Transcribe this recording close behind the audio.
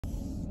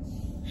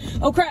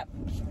Oh, crap.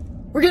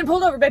 We're getting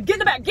pulled over, babe. Get in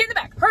the back. Get in the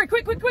back. Hurry,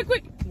 quick, quick, quick,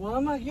 quick. What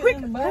am I getting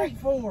in the back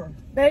for?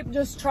 Babe,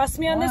 just trust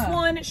me on this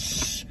one.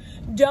 Shh.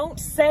 Don't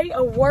say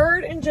a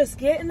word and just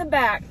get in the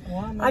back.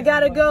 I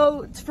gotta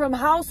go from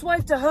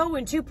housewife to hoe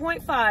in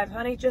 2.5,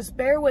 honey. Just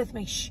bear with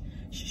me. Shh.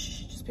 Shh,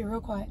 shh. Just be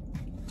real quiet.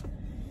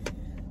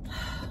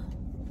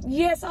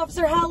 Yes,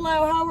 officer.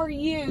 Hello. How are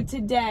you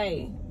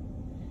today?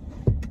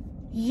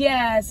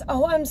 Yes.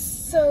 Oh, I'm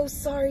so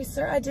sorry,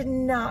 sir. I did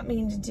not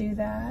mean to do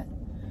that.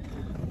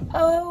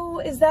 Oh,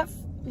 is that...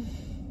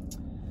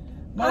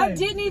 Babe, I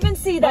didn't even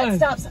see that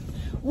stop sign.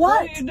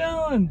 What? What are you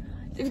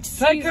doing?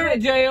 Take her to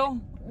jail.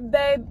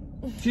 Babe.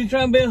 She's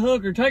trying to be a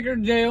hooker. Take her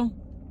to jail.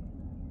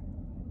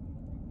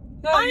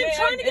 No, I'm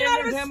trying to get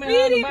out of a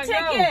speeding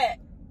ticket.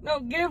 No,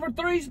 give her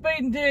 3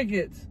 speeding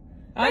tickets.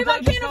 Babe, I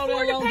can't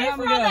afford to pay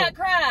for all that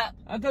crap.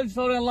 I told you to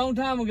slow down a long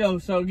time ago,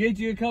 so get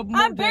you a couple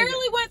more I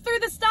barely went through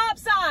the stop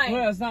sign.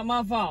 Well, it's not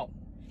my fault.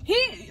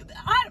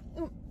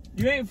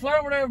 You ain't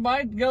flirt with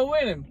everybody. Go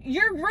with him.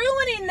 You're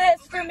ruining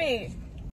this for me.